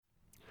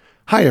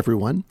Hi,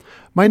 everyone.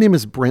 My name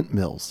is Brent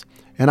Mills,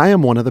 and I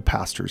am one of the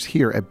pastors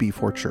here at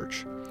B4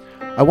 Church.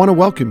 I want to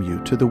welcome you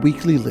to the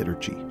weekly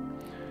Liturgy.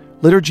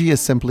 Liturgy is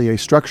simply a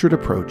structured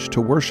approach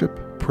to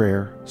worship,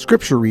 prayer,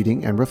 scripture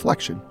reading, and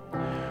reflection.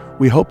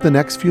 We hope the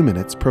next few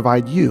minutes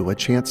provide you a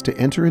chance to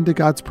enter into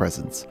God's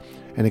presence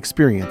and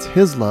experience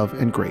His love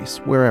and grace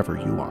wherever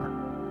you are.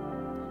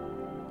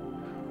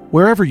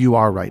 Wherever you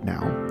are right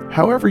now,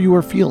 however you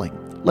are feeling,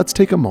 let's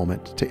take a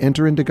moment to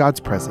enter into God's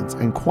presence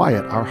and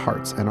quiet our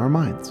hearts and our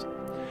minds.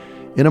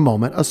 In a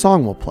moment, a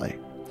song will play.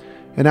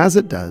 And as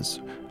it does,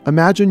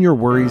 imagine your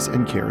worries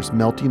and cares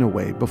melting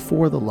away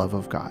before the love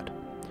of God.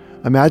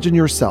 Imagine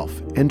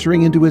yourself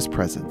entering into His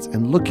presence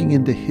and looking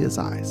into His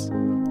eyes.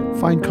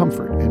 Find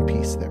comfort and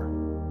peace there.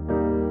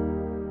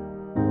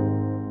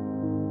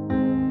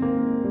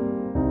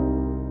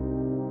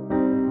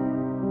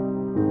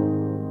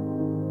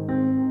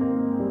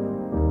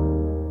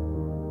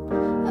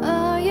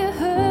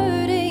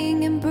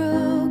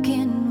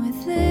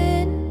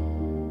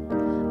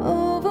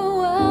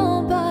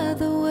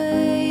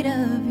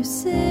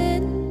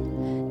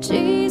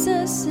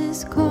 Jesus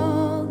is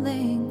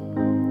calling.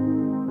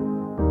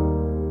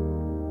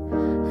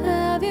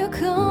 Have you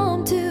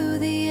come to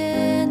the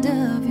end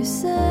of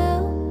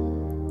yourself?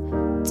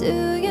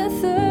 Do you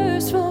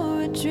thirst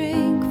for a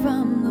drink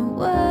from the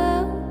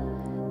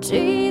well?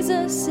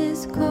 Jesus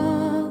is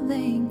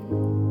calling.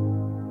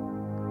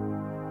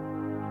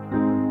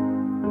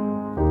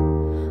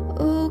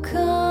 Oh,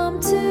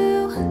 come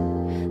to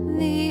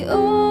the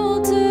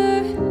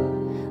altar.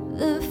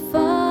 The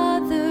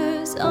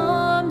Father's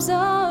arms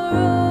are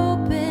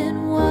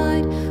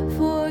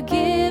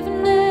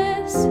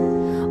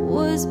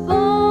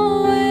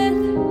born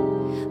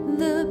with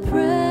the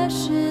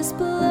precious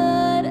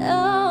blood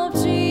of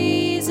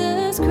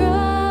Jesus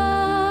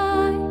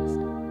Christ.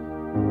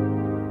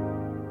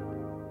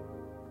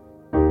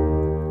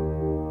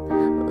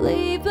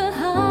 Leave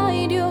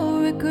behind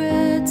your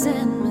regrets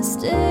and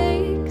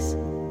mistakes.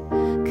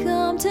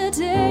 Come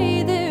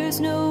today, there's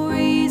no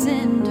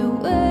reason to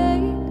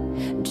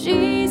wait.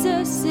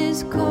 Jesus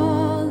is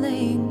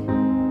calling.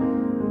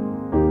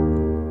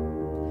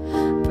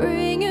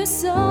 Bring your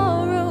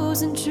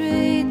sorrows and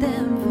trade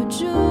them for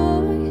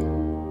joy.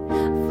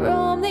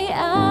 From the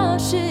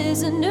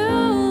ashes a new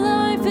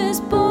life is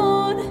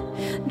born.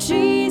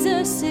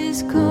 Jesus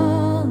is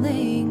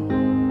calling.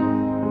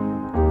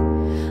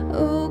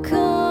 Oh,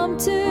 come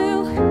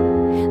to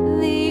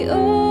the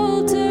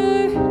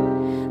altar.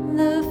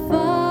 The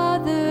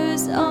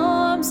Father's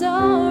arms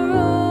are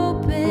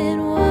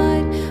open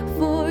wide.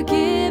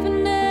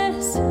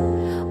 Forgiveness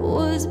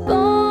was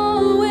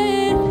born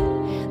with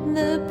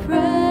the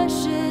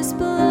precious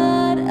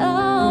blood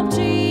of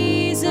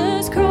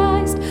Jesus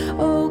Christ.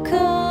 Oh,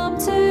 come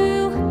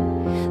to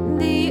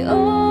the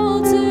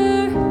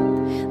altar.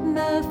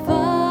 The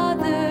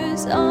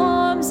Father's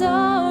arms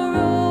are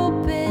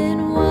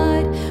open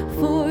wide.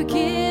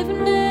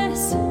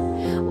 Forgiveness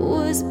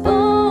was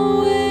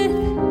born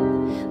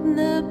with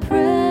the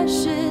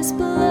precious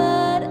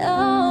blood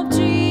of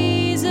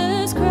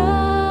Jesus Christ.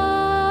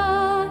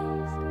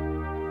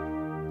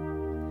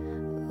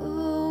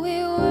 Oh,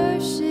 we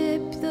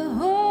worship the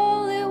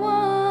Holy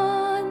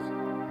One,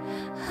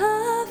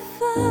 our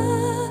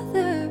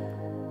Father,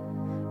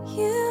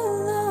 you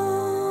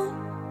alone.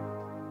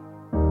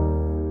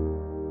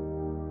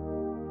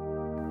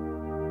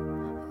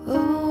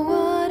 Oh,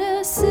 what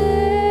a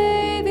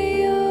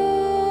Savior!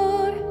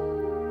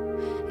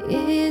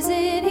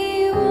 Isn't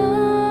He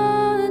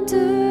wonderful?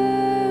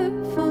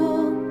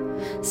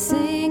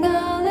 Sing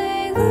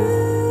hallelujah,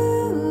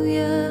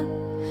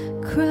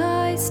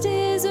 Christ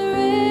is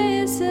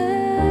risen.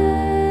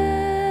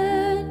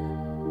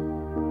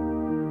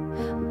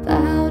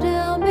 Bow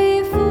down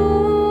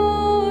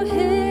before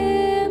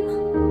Him,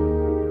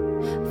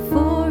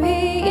 for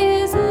He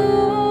is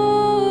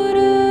Lord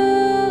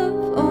of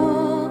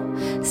all.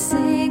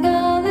 Sing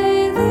hallelujah,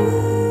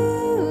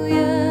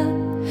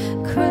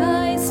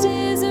 Christ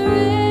is risen.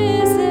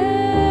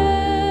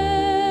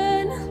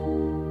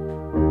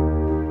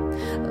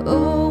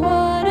 Oh,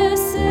 what a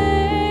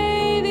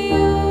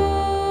Savior!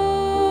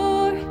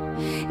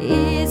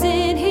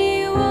 Isn't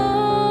He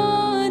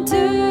wonderful?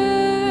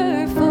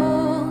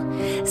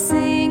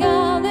 Sing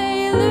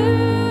hallelujah,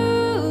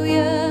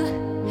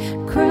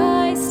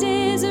 Christ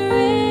is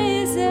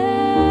risen.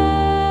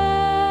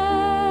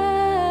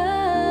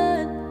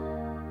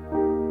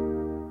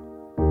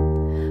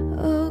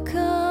 Oh,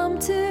 come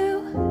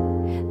to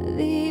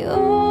the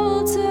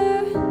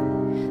altar.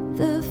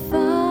 The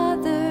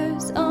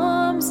Father's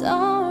arms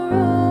are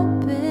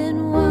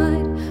open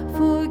wide.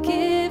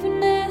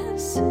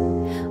 Forgiveness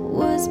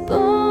was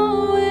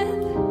born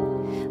with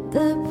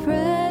the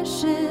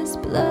precious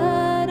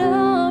blood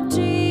of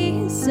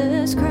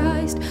Jesus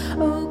Christ.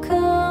 Oh,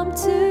 come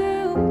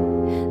to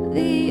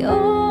the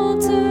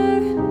altar.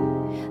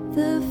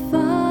 The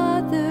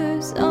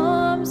Father's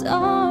arms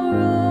are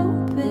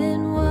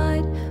open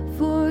wide.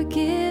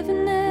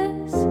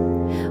 Forgiveness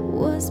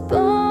was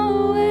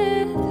born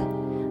with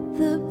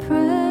the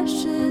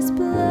precious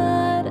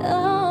blood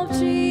of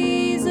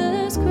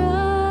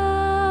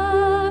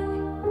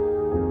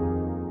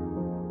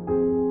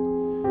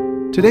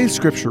Today's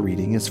scripture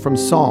reading is from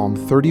Psalm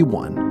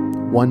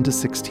 31,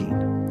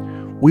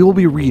 1-16. We will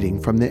be reading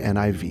from the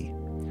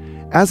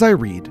NIV. As I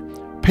read,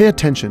 pay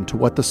attention to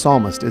what the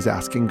psalmist is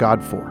asking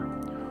God for.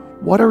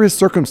 What are his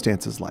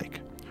circumstances like?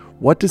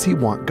 What does he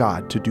want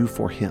God to do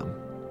for him?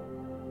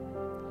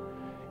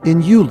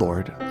 In you,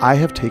 Lord, I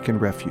have taken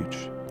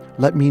refuge.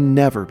 Let me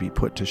never be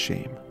put to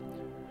shame.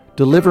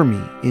 Deliver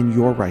me in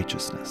your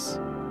righteousness.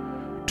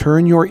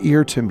 Turn your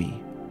ear to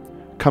me.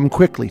 Come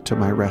quickly to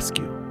my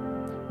rescue.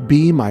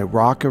 Be my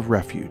rock of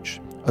refuge,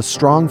 a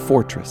strong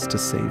fortress to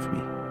save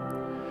me.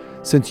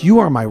 Since you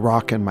are my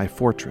rock and my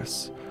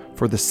fortress,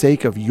 for the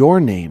sake of your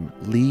name,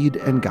 lead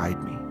and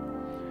guide me.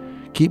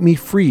 Keep me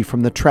free from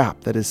the trap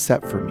that is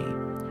set for me,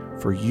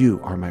 for you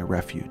are my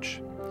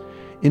refuge.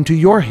 Into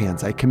your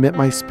hands I commit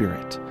my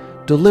spirit.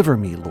 Deliver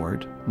me,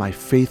 Lord, my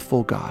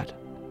faithful God.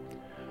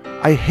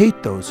 I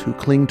hate those who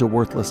cling to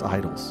worthless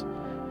idols.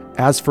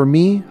 As for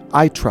me,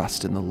 I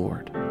trust in the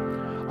Lord.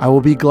 I will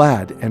be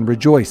glad and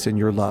rejoice in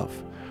your love,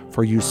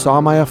 for you saw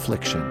my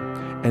affliction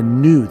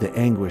and knew the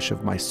anguish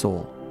of my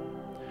soul.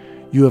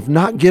 You have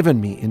not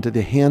given me into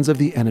the hands of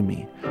the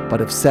enemy, but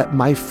have set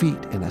my feet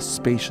in a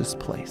spacious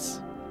place.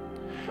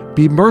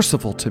 Be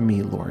merciful to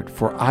me, Lord,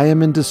 for I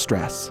am in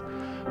distress.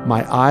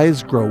 My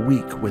eyes grow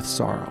weak with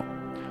sorrow,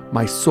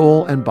 my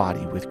soul and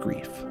body with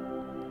grief.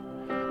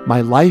 My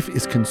life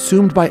is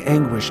consumed by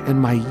anguish and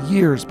my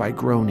years by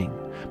groaning.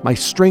 My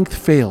strength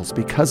fails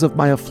because of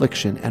my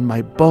affliction and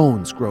my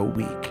bones grow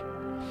weak.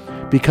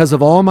 Because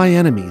of all my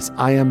enemies,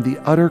 I am the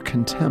utter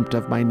contempt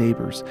of my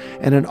neighbors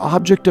and an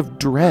object of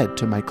dread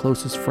to my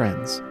closest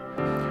friends.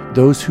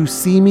 Those who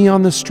see me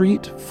on the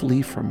street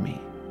flee from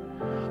me.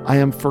 I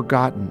am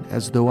forgotten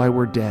as though I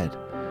were dead.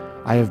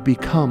 I have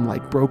become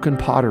like broken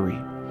pottery.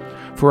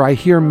 For I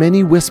hear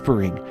many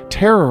whispering,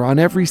 terror on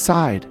every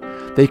side.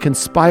 They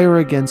conspire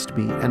against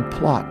me and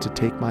plot to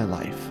take my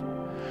life.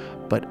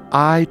 But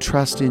I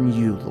trust in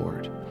you,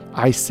 Lord.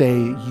 I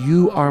say,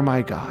 you are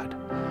my God.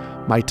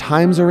 My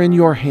times are in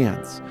your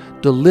hands.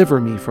 Deliver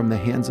me from the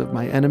hands of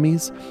my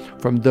enemies,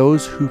 from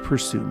those who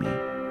pursue me.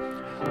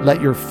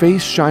 Let your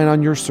face shine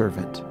on your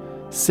servant.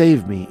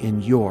 Save me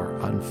in your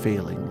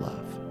unfailing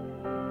love.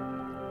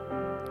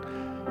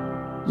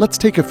 Let's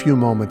take a few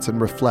moments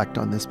and reflect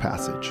on this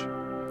passage.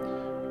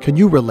 Can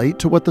you relate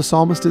to what the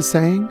psalmist is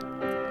saying?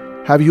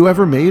 Have you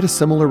ever made a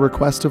similar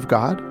request of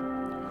God?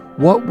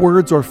 What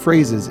words or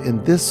phrases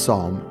in this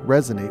psalm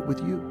resonate with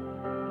you?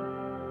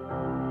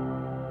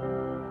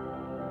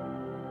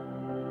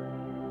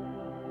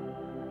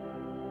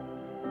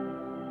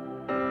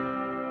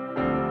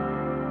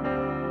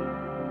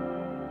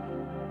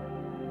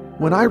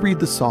 When I read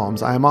the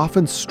Psalms, I am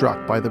often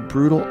struck by the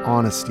brutal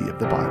honesty of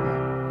the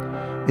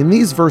Bible. In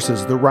these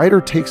verses, the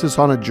writer takes us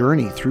on a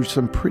journey through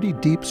some pretty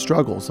deep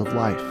struggles of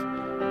life.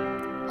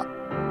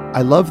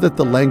 I love that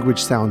the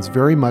language sounds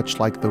very much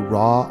like the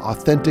raw,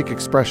 authentic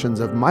expressions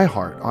of my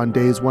heart on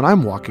days when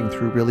I'm walking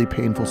through really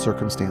painful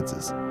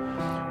circumstances.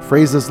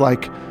 Phrases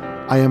like,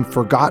 I am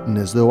forgotten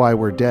as though I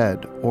were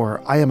dead,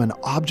 or I am an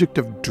object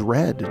of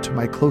dread to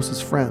my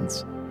closest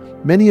friends.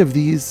 Many of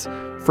these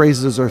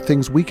phrases are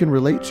things we can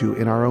relate to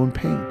in our own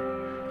pain.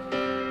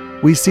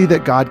 We see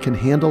that God can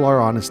handle our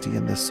honesty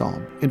in this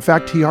psalm. In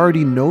fact, he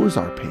already knows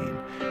our pain,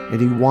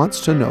 and he wants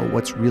to know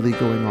what's really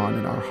going on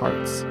in our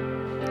hearts.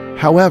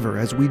 However,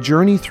 as we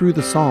journey through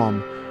the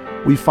psalm,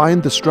 we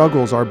find the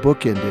struggles are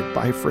bookended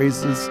by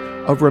phrases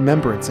of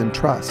remembrance and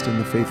trust in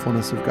the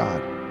faithfulness of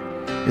God.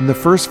 In the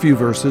first few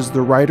verses,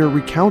 the writer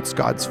recounts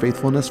God's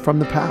faithfulness from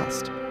the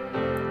past.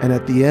 And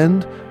at the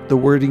end, the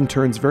wording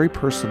turns very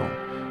personal.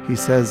 He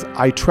says,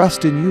 I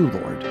trust in you,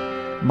 Lord.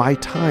 My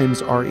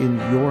times are in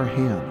your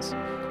hands.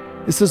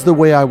 This is the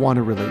way I want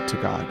to relate to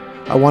God.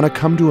 I want to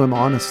come to him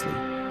honestly,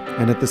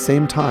 and at the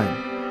same time,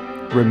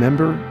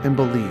 remember and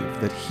believe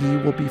that he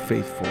will be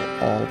faithful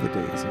all the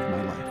days of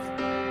my life.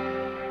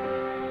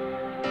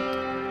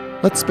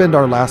 Let's spend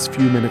our last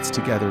few minutes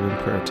together in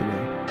prayer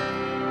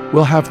today.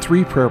 We'll have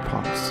 3 prayer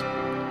prompts,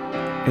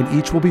 and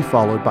each will be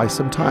followed by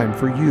some time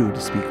for you to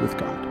speak with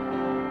God.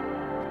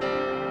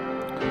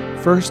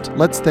 First,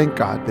 let's thank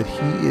God that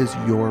he is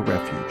your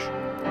refuge.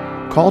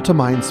 Call to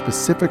mind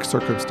specific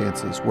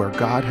circumstances where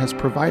God has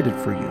provided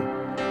for you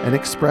and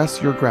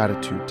express your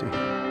gratitude to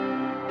him.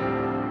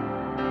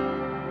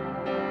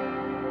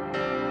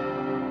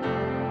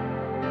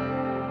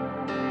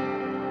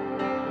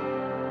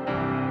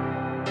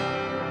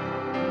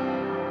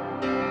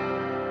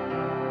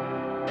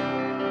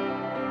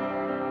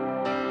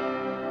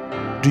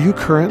 Do you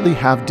currently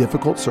have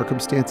difficult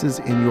circumstances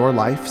in your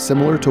life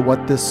similar to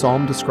what this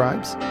psalm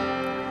describes?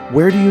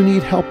 Where do you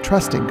need help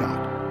trusting God?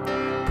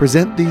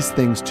 Present these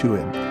things to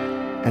him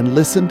and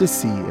listen to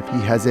see if he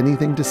has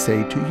anything to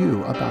say to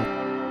you about them.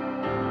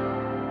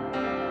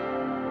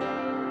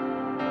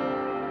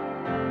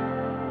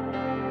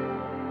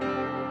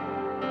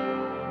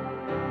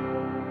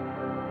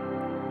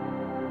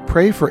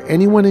 Pray for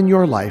anyone in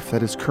your life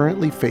that is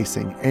currently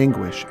facing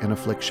anguish and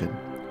affliction.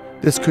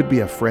 This could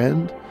be a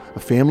friend, a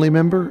family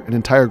member, an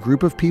entire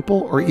group of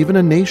people, or even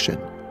a nation.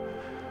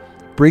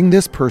 bring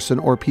this person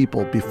or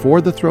people before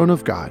the throne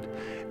of God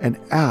and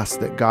ask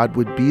that God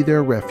would be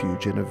their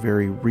refuge in a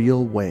very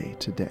real way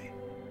today.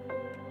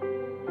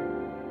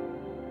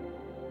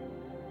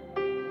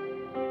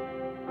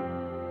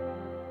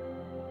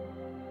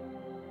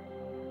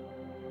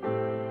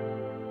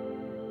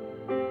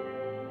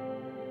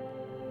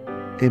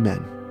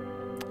 Amen.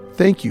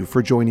 Thank you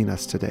for joining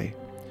us today.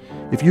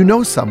 If you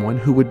know someone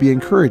who would be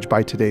encouraged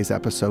by today's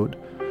episode,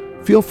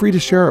 feel free to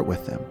share it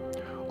with them.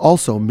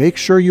 Also, make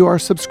sure you are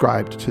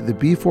subscribed to the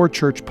B4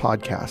 Church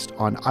podcast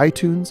on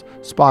iTunes,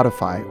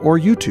 Spotify, or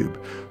YouTube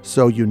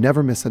so you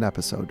never miss an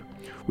episode.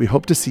 We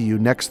hope to see you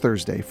next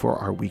Thursday for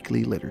our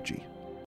weekly liturgy.